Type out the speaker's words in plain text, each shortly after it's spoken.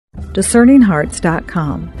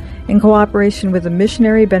DiscerningHearts.com, in cooperation with the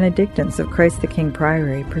Missionary Benedictines of Christ the King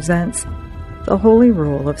Priory, presents The Holy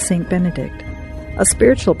Rule of St. Benedict, a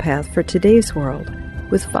spiritual path for today's world,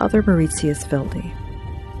 with Father Mauritius Wilde.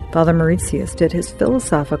 Father Mauritius did his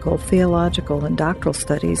philosophical, theological, and doctoral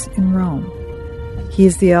studies in Rome. He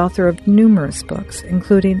is the author of numerous books,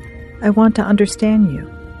 including I Want to Understand You,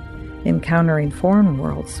 Encountering Foreign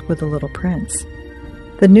Worlds with the Little Prince,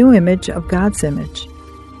 The New Image of God's Image,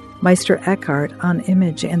 Meister Eckhart on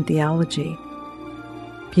Image and Theology,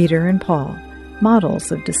 Peter and Paul,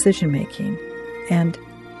 Models of Decision-Making, and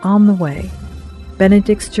On the Way,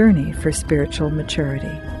 Benedict's Journey for Spiritual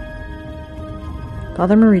Maturity.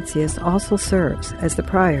 Father Mauritius also serves as the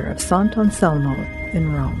prior of Sant'Anselmo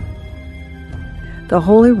in Rome. The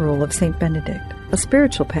Holy Rule of St. Benedict, a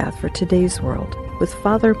spiritual path for today's world, with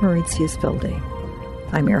Father Mauritius Wilde.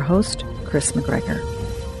 I'm your host, Chris McGregor.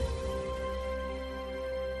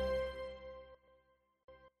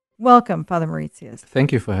 Welcome, Father Mauritius.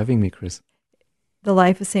 Thank you for having me, Chris. The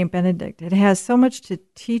life of St. Benedict. It has so much to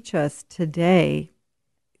teach us today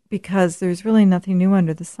because there's really nothing new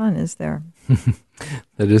under the sun, is there?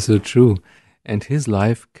 That is so true. And his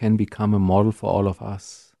life can become a model for all of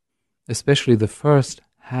us. Especially the first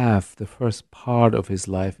half, the first part of his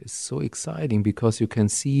life is so exciting because you can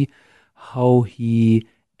see how he,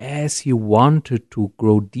 as he wanted to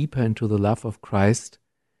grow deeper into the love of Christ,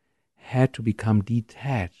 had to become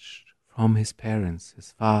detached from his parents,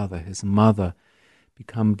 his father, his mother,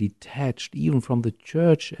 become detached even from the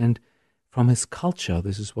church and from his culture.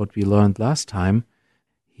 This is what we learned last time.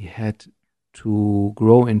 He had to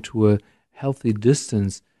grow into a healthy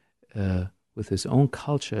distance with his own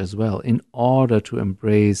culture as well in order to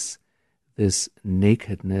embrace this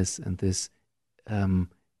nakedness and this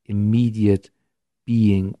immediate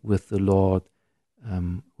being with the Lord,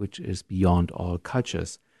 which is beyond all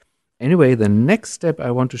cultures. Anyway, the next step I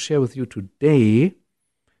want to share with you today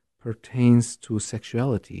pertains to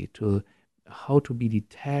sexuality, to how to be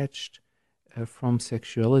detached from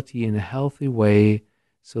sexuality in a healthy way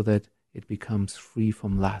so that it becomes free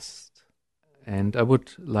from lust. And I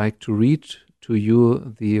would like to read to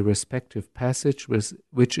you the respective passage,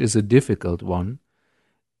 which is a difficult one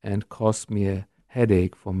and caused me a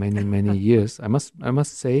headache for many, many years, I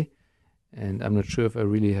must say, and I'm not sure if I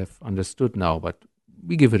really have understood now, but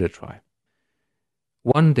we give it a try.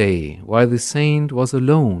 One day, while the saint was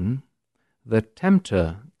alone, the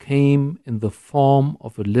tempter came in the form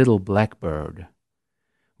of a little blackbird,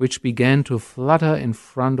 which began to flutter in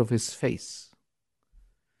front of his face.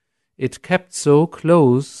 It kept so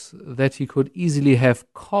close that he could easily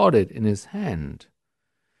have caught it in his hand.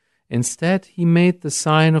 Instead, he made the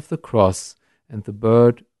sign of the cross, and the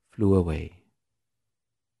bird flew away.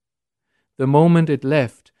 The moment it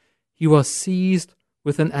left, he was seized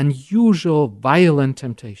with an unusual, violent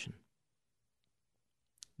temptation.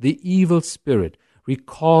 The evil spirit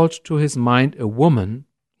recalled to his mind a woman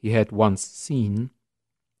he had once seen,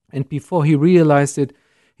 and before he realized it,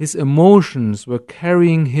 his emotions were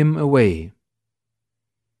carrying him away.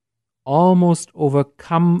 Almost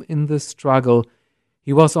overcome in the struggle,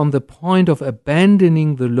 he was on the point of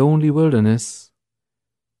abandoning the lonely wilderness,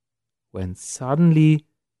 when suddenly,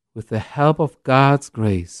 with the help of God's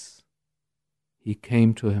grace, he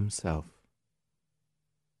came to himself.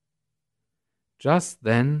 Just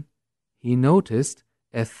then, he noticed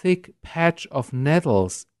a thick patch of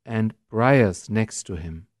nettles and briars next to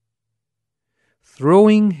him.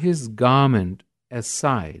 Throwing his garment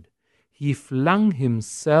aside, he flung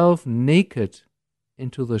himself naked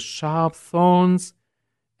into the sharp thorns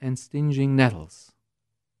and stinging nettles.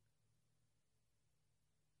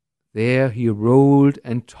 There he rolled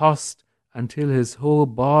and tossed until his whole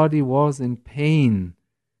body was in pain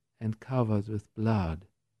and covered with blood.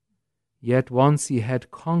 Yet once he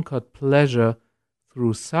had conquered pleasure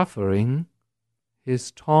through suffering,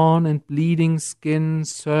 his torn and bleeding skin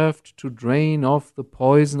served to drain off the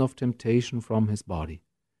poison of temptation from his body.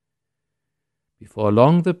 Before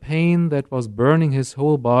long, the pain that was burning his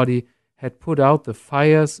whole body had put out the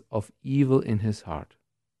fires of evil in his heart.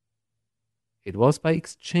 It was by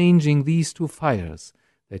exchanging these two fires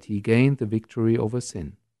that he gained the victory over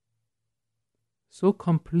sin. So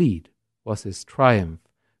complete was his triumph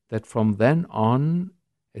that from then on,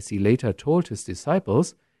 as he later told his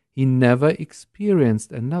disciples, he never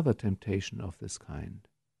experienced another temptation of this kind.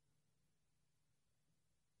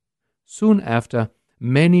 Soon after,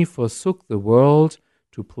 many forsook the world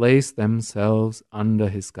to place themselves under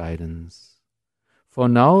his guidance. For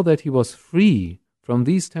now that he was free from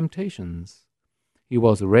these temptations, he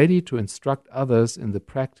was ready to instruct others in the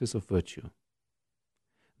practice of virtue.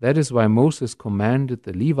 That is why Moses commanded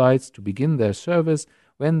the Levites to begin their service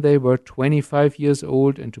when they were 25 years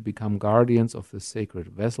old and to become guardians of the sacred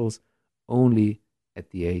vessels only at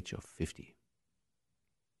the age of 50.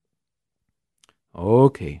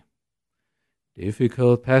 Okay,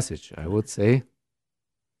 difficult passage, I would say.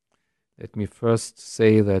 Let me first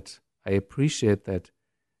say that I appreciate that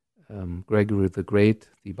Gregory the Great,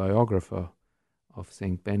 the biographer of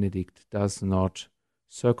Saint Benedict, does not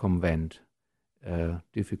circumvent a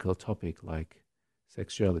difficult topic like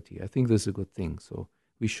sexuality. I think this is a good thing, so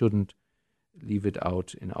we shouldn't leave it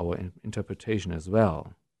out in our interpretation as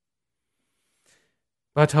well.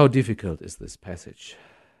 But how difficult is this passage?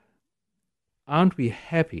 Aren't we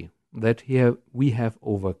happy that here we have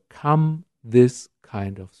overcome this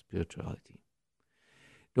kind of spirituality?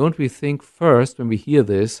 Don't we think first, when we hear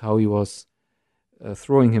this, how he was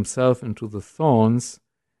throwing himself into the thorns,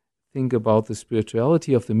 think about the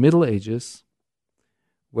spirituality of the Middle Ages,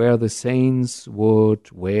 where the saints would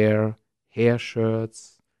wear hair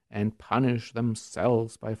shirts and punish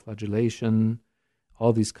themselves by flagellation,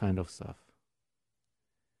 all this kind of stuff.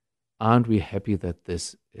 Aren't we happy that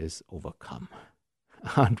this is overcome?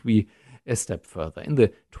 Aren't we a step further in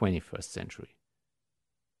the 21st century?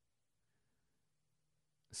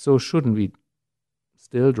 So shouldn't we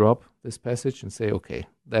still drop this passage and say, okay,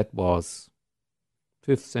 that was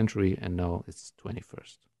 5th century and now it's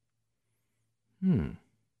 21st?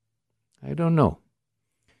 I don't know.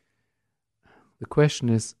 The question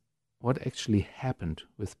is, what actually happened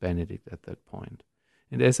with Benedict at that point?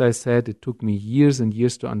 And as I said, it took me years and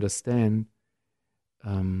years to understand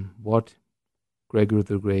what Gregory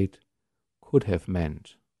the Great could have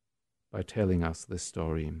meant by telling us this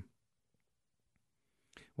story.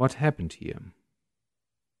 What happened here?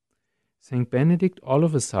 Saint Benedict all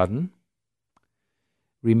of a sudden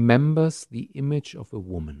remembers the image of a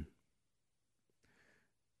woman.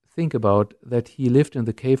 Think about that he lived in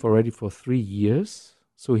the cave already for 3 years,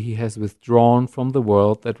 so he has withdrawn from the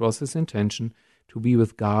world. That was his intention, to be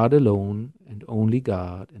with God alone and only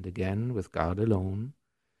God, and again with God alone.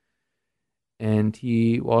 And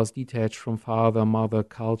he was detached from father, mother,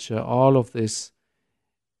 culture, all of this.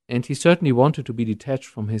 And he certainly wanted to be detached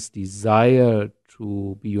from his desire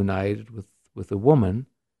to be united with a woman,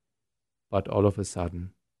 but all of a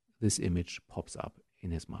sudden this image pops up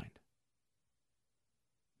in his mind.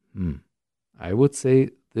 I would say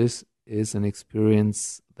this is an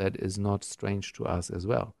experience that is not strange to us as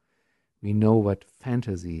well. We know what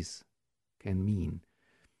fantasies can mean.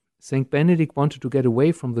 Saint Benedict wanted to get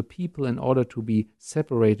away from the people in order to be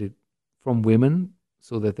separated from women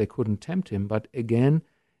so that they couldn't tempt him. But again,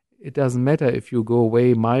 it doesn't matter if you go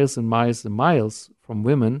away miles and miles and miles from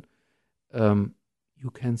women,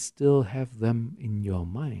 you can still have them in your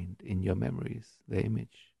mind, in your memories, their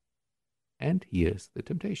image. And here's the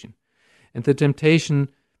temptation. And the temptation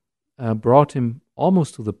brought him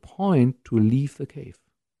almost to the point to leave the cave.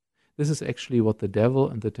 This is actually what the devil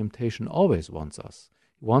and the temptation always wants us.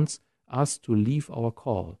 He wants us to leave our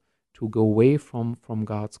call, to go away from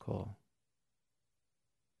God's call.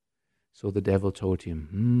 So the devil told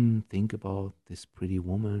him, think about this pretty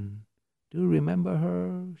woman. Do you remember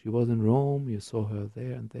her? She was in Rome. You saw her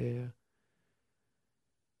there and there.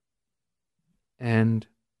 And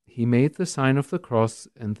he made the sign of the cross,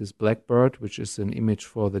 and this blackbird, which is an image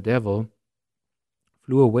for the devil,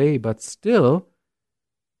 flew away, but still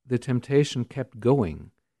the temptation kept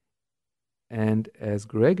going. And as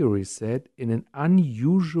Gregory said, in an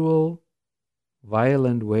unusual,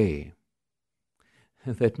 violent way.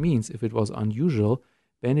 That means if it was unusual,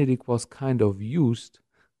 Benedict was kind of used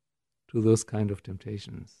to those kind of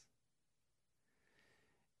temptations.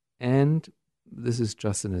 And this is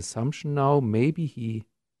just an assumption now, maybe he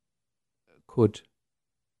could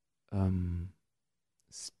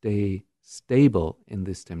stay stable in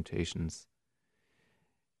these temptations.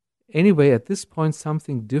 Anyway, at this point,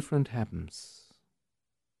 something different happens.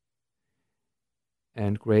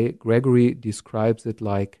 And Gregory describes it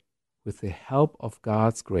like, with the help of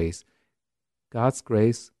God's grace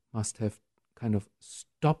must have kind of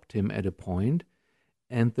stopped him at a point,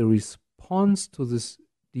 and the response to this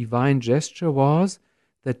divine gesture was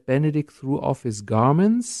that Benedict threw off his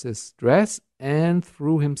garments, his dress, and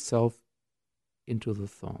threw himself into the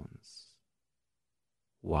thorns.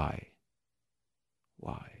 Why?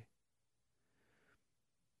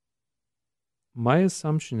 My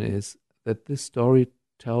assumption is that this story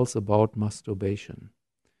tells about masturbation.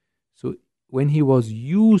 So when he was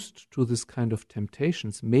used to this kind of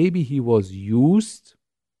temptations, maybe he was used,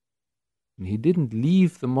 and he didn't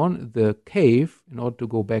leave the cave in order to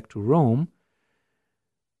go back to Rome.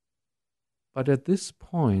 But at this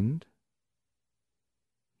point,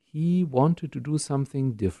 he wanted to do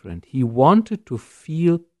something different. He wanted to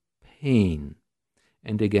feel pain.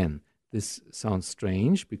 And again, this sounds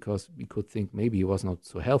strange because we could think maybe he was not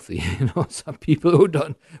so healthy. Some people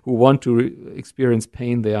who want to experience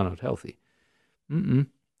pain, they are not healthy.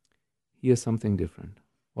 Here's something different.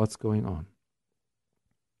 What's going on?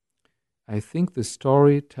 I think the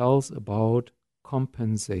story tells about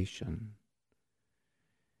compensation.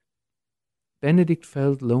 Benedict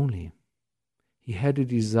felt lonely. He had a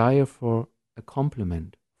desire for a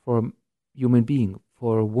compliment, for a human being,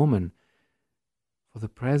 for a woman, for the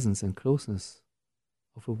presence and closeness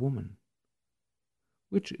of a woman,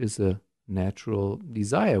 which is a natural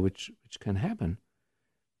desire, which can happen.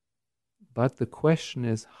 But the question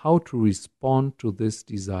is how to respond to this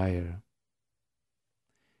desire.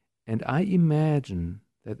 And I imagine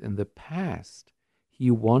that in the past, he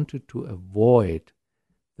wanted to avoid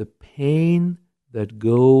the pain that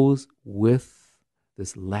goes with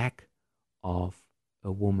this lack of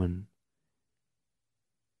a woman.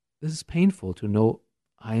 This is painful to know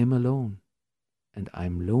I am alone and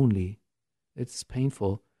I'm lonely. It's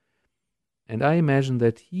painful. And I imagine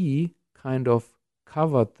that he kind of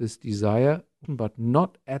covered this desire, but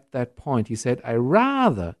not at that point. He said, I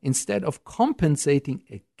rather, instead of compensating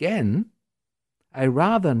again, I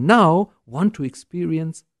rather now want to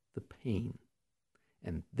experience the pain.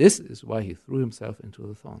 And this is why he threw himself into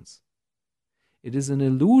the thorns. It is an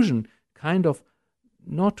illusion, kind of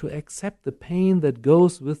not to accept the pain that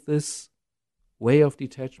goes with this way of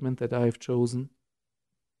detachment that I have chosen.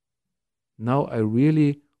 Now I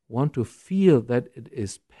really want to feel that it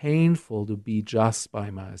is painful to be just by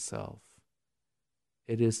myself.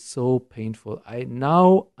 It is so painful.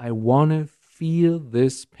 I want to feel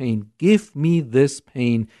this pain. Give me this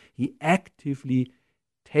pain. He actively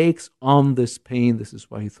takes on this pain. This is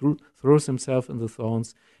why he throws himself in the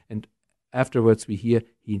thorns. And afterwards we hear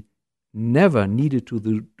he never needed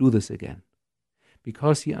to do this again,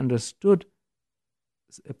 because he understood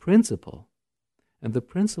a principle. And the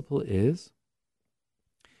principle is,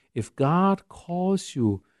 if God calls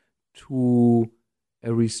you to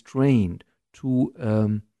a restraint,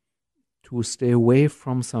 to stay away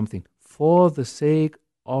from something for the sake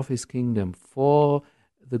of his kingdom, for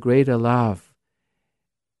the greater love,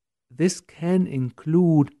 this can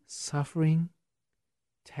include suffering,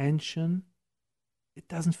 tension. It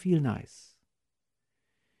doesn't feel nice.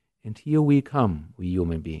 And here we come, we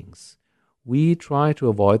human beings. We try to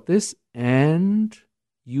avoid this and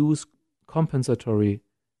use compensatory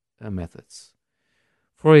methods.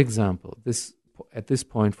 For example, at this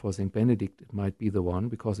point for St. Benedict, it might be the one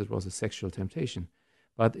because it was a sexual temptation.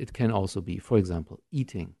 But it can also be, for example,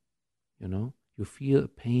 eating. You feel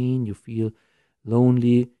pain, you feel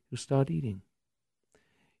lonely, you start eating.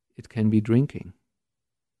 It can be drinking.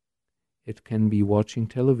 It can be watching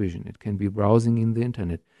television. It can be browsing in the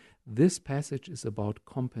internet. This passage is about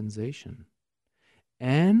compensation.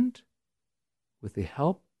 And with the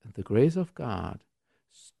help and the grace of God,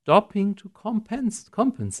 stopping to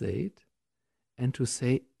compensate and to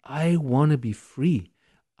say, I want to be free.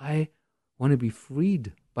 I want to be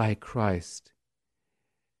freed by Christ.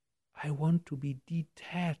 I want to be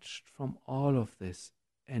detached from all of this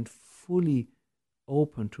and fully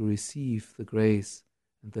open to receive the grace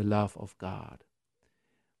and the love of God.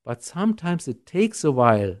 But sometimes it takes a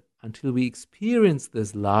while until we experience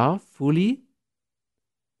this love fully.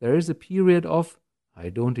 There is a period of, I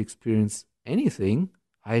don't experience anything.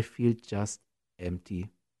 I feel just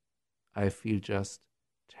empty. I feel just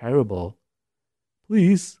terrible.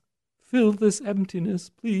 Please fill this emptiness.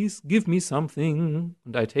 Please give me something.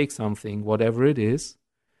 And I take something, whatever it is.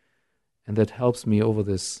 And that helps me over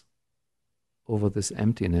this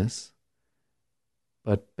emptiness.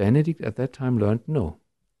 But Benedict at that time learned, no,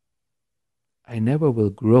 I never will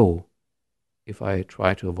grow if I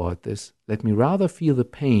try to avoid this. Let me rather feel the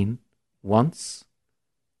pain once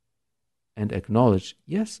and acknowledge,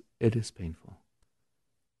 yes, it is painful.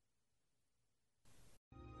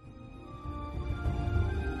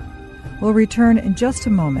 We'll return in just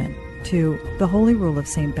a moment to The Holy Rule of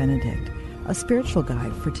St. Benedict, a spiritual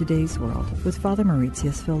guide for today's world with Father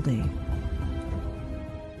Mauritius Wilde.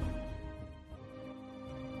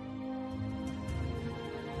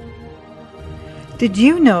 Did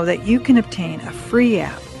you know that you can obtain a free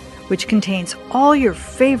app which contains all your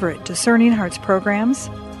favorite Discerning Hearts programs?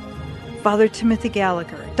 Father Timothy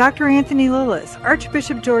Gallagher, Dr. Anthony Lillis,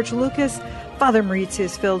 Archbishop George Lucas, Father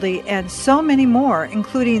Mauritius Wilde, and so many more,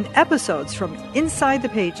 including episodes from Inside the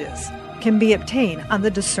Pages, can be obtained on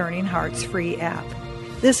the Discerning Hearts free app.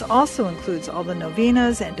 This also includes all the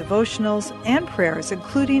novenas and devotionals and prayers,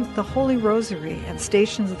 including the Holy Rosary and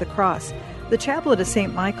Stations of the Cross, the Chaplet of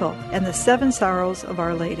St. Michael, and the Seven Sorrows of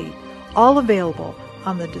Our Lady, all available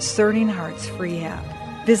on the Discerning Hearts free app.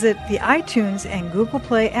 Visit the iTunes and Google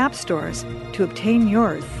Play app stores to obtain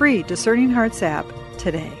your free Discerning Hearts app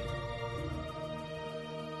today.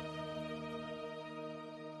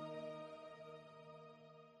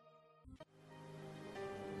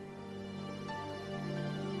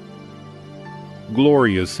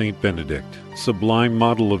 Glorious Saint Benedict, sublime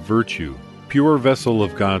model of virtue, pure vessel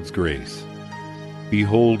of God's grace,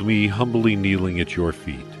 behold me humbly kneeling at your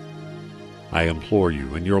feet. I implore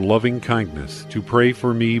you in your loving kindness to pray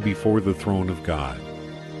for me before the throne of God.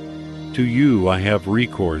 To you I have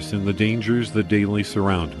recourse in the dangers that daily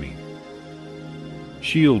surround me.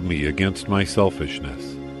 Shield me against my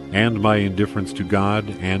selfishness and my indifference to God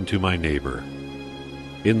and to my neighbor.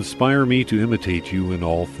 Inspire me to imitate you in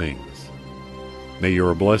all things. May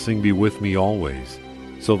your blessing be with me always,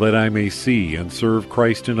 so that I may see and serve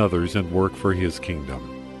Christ in others and work for his kingdom.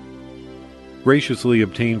 Graciously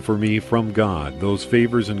obtain for me from God those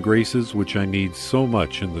favors and graces which I need so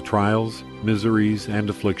much in the trials, miseries, and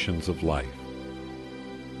afflictions of life.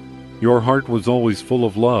 Your heart was always full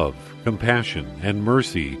of love, compassion, and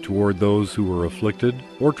mercy toward those who were afflicted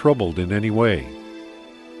or troubled in any way.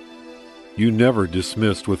 You never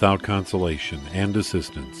dismissed without consolation and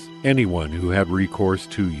assistance anyone who had recourse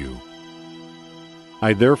to you.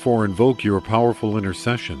 I therefore invoke your powerful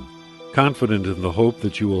intercession, confident in the hope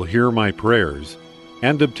that you will hear my prayers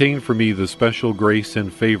and obtain for me the special grace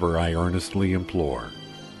and favor I earnestly implore.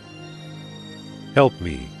 Help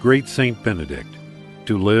me, great Saint Benedict,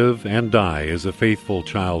 to live and die as a faithful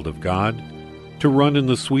child of God, to run in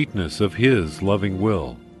the sweetness of his loving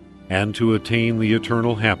will, and to attain the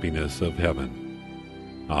eternal happiness of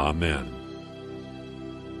heaven. Amen.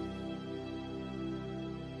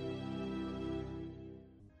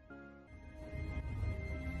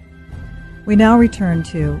 We now return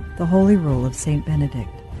to The Holy Rule of St. Benedict,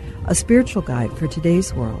 a spiritual guide for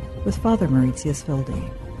today's world with Father Mauritius Wilde.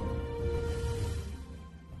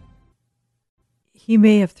 He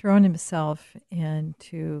may have thrown himself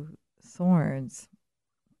into thorns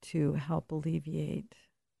to help alleviate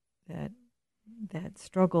that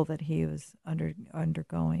struggle that he was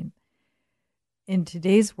undergoing. In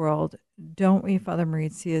today's world, don't we, Father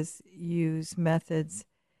Mauritius, use methods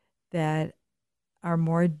that are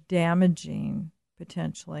more damaging,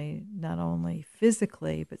 potentially, not only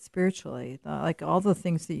physically, but spiritually? Like all the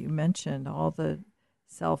things that you mentioned, all the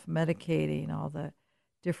self-medicating, all the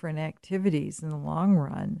different activities in the long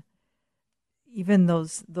run, even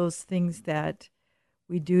those things that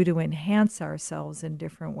we do to enhance ourselves in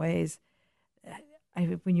different ways.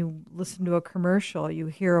 When you listen to a commercial, you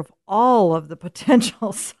hear of all of the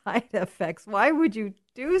potential side effects. Why would you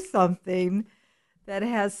do something that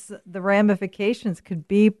has the ramifications could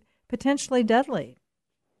be potentially deadly?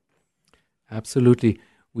 Absolutely.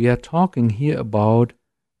 We are talking here about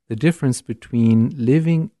the difference between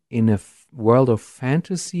living in a world of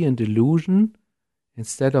fantasy and delusion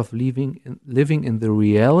instead of living in the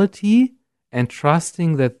reality and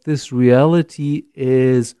trusting that this reality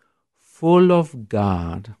is full of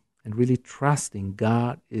God, and really trusting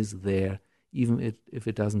God is there, even if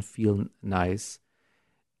it doesn't feel nice.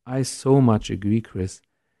 I so much agree, Chris,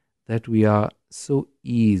 that we are so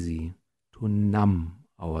easy to numb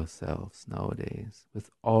ourselves nowadays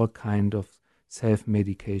with all kind of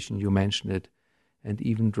self-medication, you mentioned it, and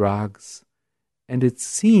even drugs. And it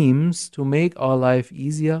seems to make our life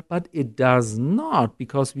easier, but it does not,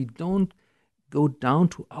 because we don't go down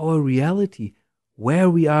to our reality where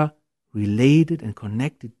we are related and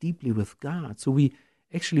connected deeply with God. So we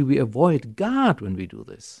avoid God when we do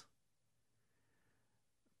this.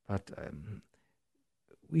 But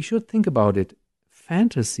we should think about it.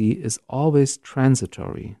 Fantasy is always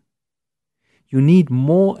transitory. You need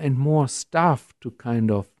more and more stuff to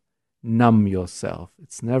kind of numb yourself.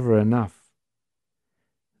 It's never enough.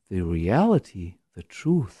 The reality, the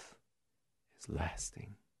truth, is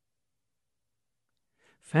lasting.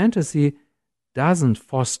 Fantasy doesn't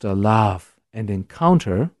foster love and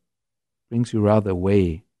encounter, brings you rather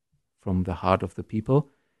away from the heart of the people.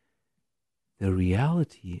 The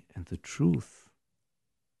reality and the truth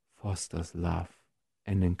fosters love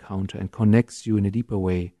and encounter and connects you in a deeper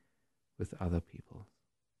way with other people.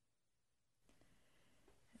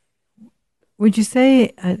 Would you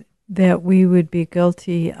say that we would be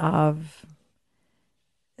guilty of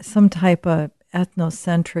some type of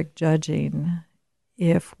ethnocentric judging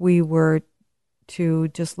if we were to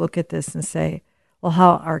just look at this and say, well,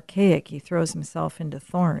 how archaic, he throws himself into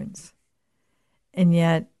thorns? And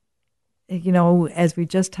yet, as we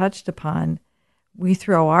just touched upon, we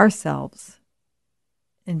throw ourselves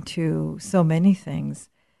into so many things.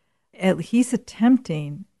 He's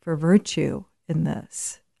attempting for virtue in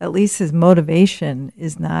this. At least his motivation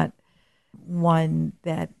is not one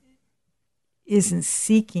that isn't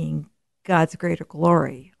seeking God's greater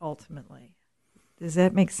glory, ultimately. Does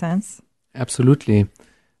that make sense? Absolutely.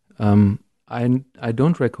 I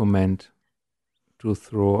don't recommend to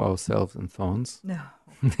throw ourselves in thorns. No.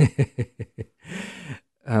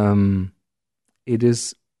 It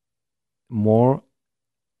is more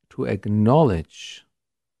to acknowledge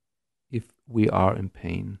if we are in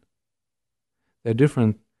pain. There are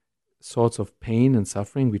different sorts of pain and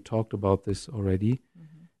suffering. We talked about this already.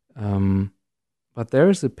 But there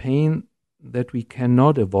is a pain that we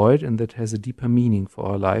cannot avoid and that has a deeper meaning for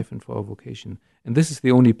our life and for our vocation. And this is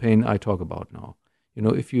the only pain I talk about now. You know,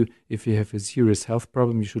 if you have a serious health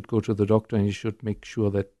problem, you should go to the doctor and you should make sure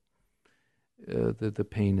that the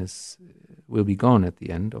pain will be gone at the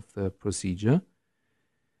end of the procedure.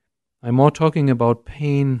 I'm more talking about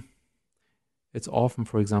pain. It's often,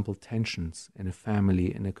 for example, tensions in a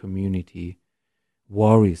family, in a community,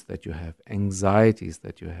 worries that you have, anxieties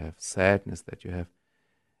that you have, sadness that you have.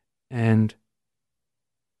 And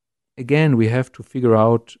again, we have to figure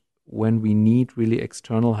out when we need really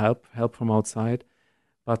external help from outside.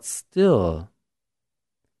 But still,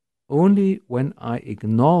 only when I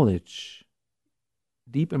acknowledge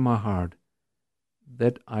deep in my heart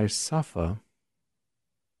that I suffer,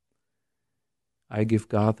 I give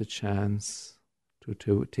God the chance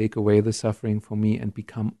to take away the suffering for me and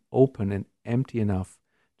become open and empty enough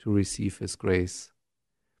to receive His grace.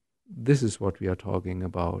 This is what we are talking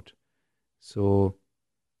about. So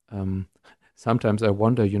sometimes I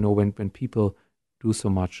wonder, when people do so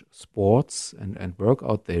much sports and work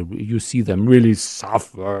out there, you see them really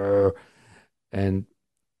suffer, and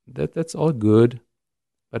that's all good.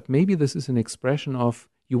 But maybe this is an expression of,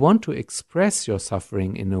 you want to express your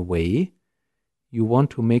suffering in a way, you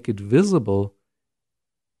want to make it visible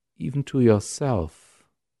even to yourself.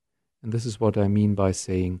 And this is what I mean by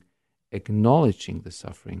saying acknowledging the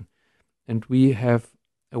suffering. And we have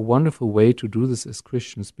a wonderful way to do this as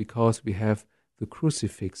Christians, because we have the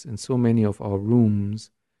crucifix in so many of our rooms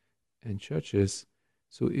and churches.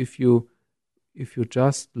 So if you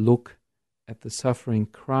just look at the suffering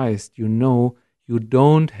Christ, you know you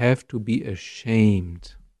don't have to be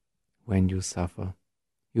ashamed when you suffer.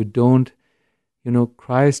 You don't,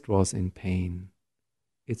 Christ was in pain.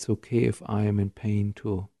 It's okay if I am in pain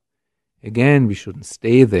too. Again, we shouldn't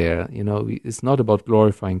stay there. It's not about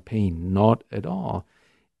glorifying pain, not at all.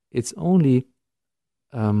 It's only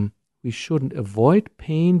we shouldn't avoid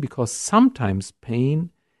pain, because sometimes pain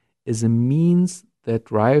is a means that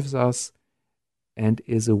drives us and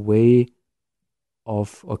is a way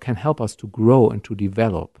of, or can help us to grow and to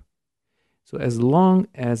develop. So as long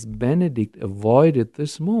as Benedict avoided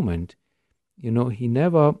this moment, he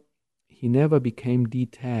never became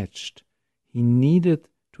detached. He needed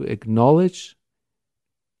to acknowledge,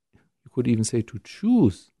 you could even say to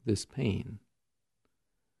choose this pain.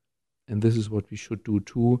 And this is what we should do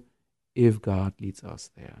too, if God leads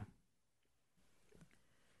us there.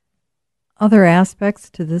 Other aspects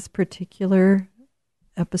to this particular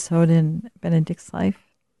episode in Benedict's life?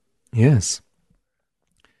 Yes.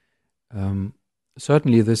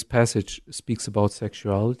 Certainly this passage speaks about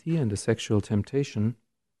sexuality and the sexual temptation.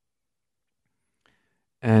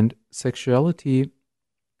 And sexuality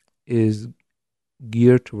is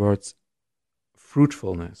geared towards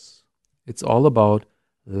fruitfulness. It's all about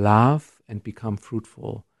love and become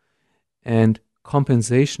fruitful. And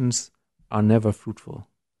compensations are never fruitful.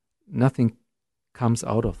 Nothing comes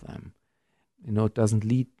out of them. It doesn't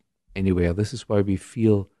lead anywhere. This is why we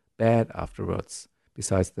feel bad afterwards,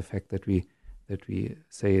 besides the fact that we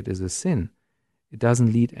say it is a sin. It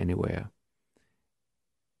doesn't lead anywhere.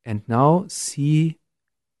 And now see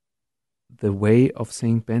the way of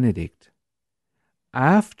Saint Benedict.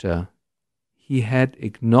 After he had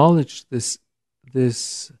acknowledged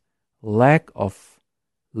this lack of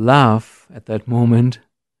love at that moment,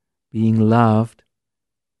 being loved,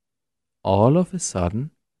 all of a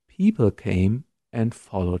sudden people came and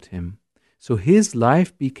followed him. So his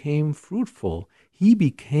life became fruitful. He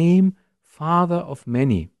became father of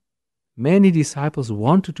many. Many disciples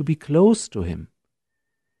wanted to be close to him.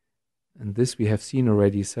 And this we have seen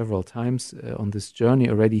already several times on this journey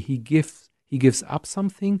already. He gives up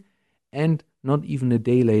something, and not even a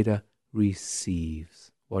day later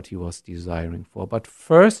receives what he was desiring for. But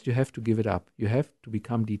first you have to give it up. You have to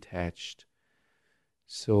become detached.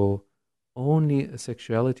 So only a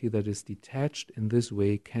sexuality that is detached in this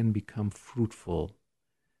way can become fruitful.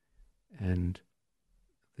 And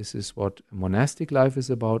this is what monastic life is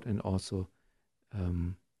about, and also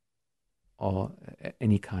or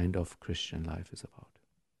any kind of Christian life is about.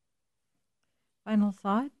 Final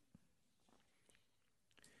thought?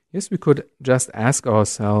 Yes, we could just ask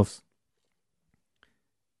ourselves,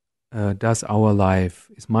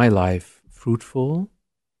 is my life fruitful?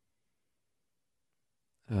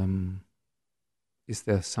 Is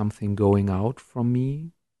there something going out from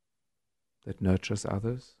me that nurtures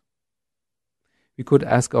others? We could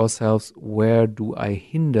ask ourselves, where do I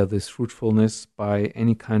hinder this fruitfulness by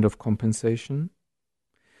any kind of compensation?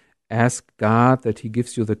 Ask God that He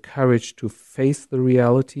gives you the courage to face the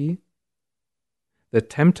reality. The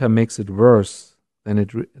tempter makes it worse than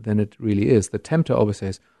it really is. The tempter always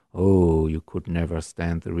says, "Oh, you could never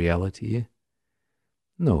stand the reality."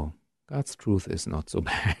 No, God's truth is not so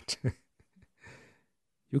bad.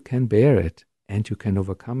 You can bear it, and you can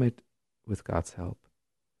overcome it with God's help.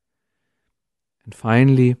 And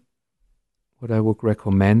finally, what I would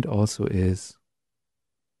recommend also is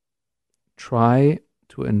try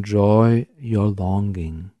to enjoy your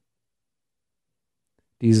longing.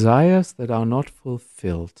 Desires that are not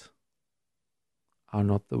fulfilled are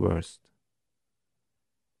not the worst.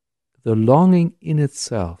 The longing in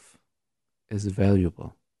itself is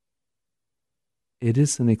valuable. It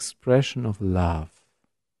is an expression of love.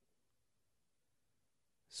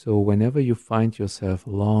 So whenever you find yourself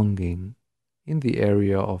longing in the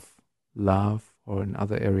area of love or in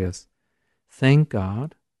other areas, thank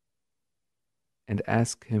God and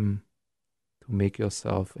ask Him to make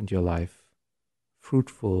yourself and your life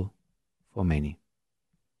fruitful for many.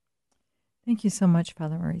 Thank you so much,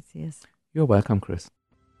 Father Mauritius. You're welcome, Chris.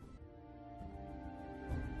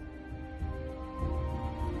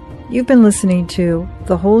 You've been listening to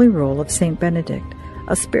The Holy Rule of St. Benedict,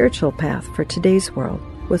 a spiritual path for today's world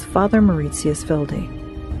with Father Mauritius Wilde.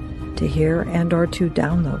 To hear and or to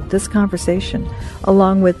download this conversation,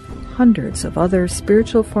 along with hundreds of other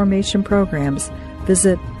spiritual formation programs,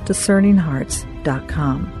 visit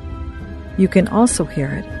discerninghearts.com. You can also hear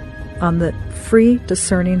it on the free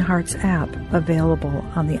Discerning Hearts app available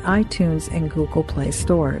on the iTunes and Google Play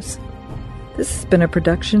stores. This has been a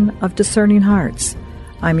production of Discerning Hearts.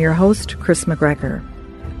 I'm your host, Chris McGregor.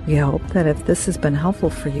 We hope that if this has been helpful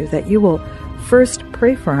for you, that you will first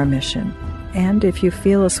pray for our mission, and if you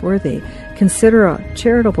feel us worthy, consider a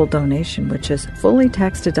charitable donation which is fully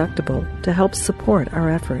tax deductible to help support our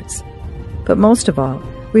efforts. But most of all,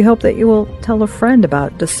 we hope that you will tell a friend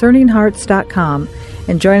about discerninghearts.com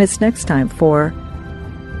and join us next time for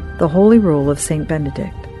The Holy Rule of St.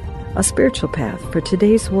 Benedict, a spiritual path for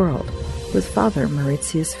today's world with Father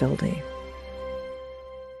Mauritius Wilde.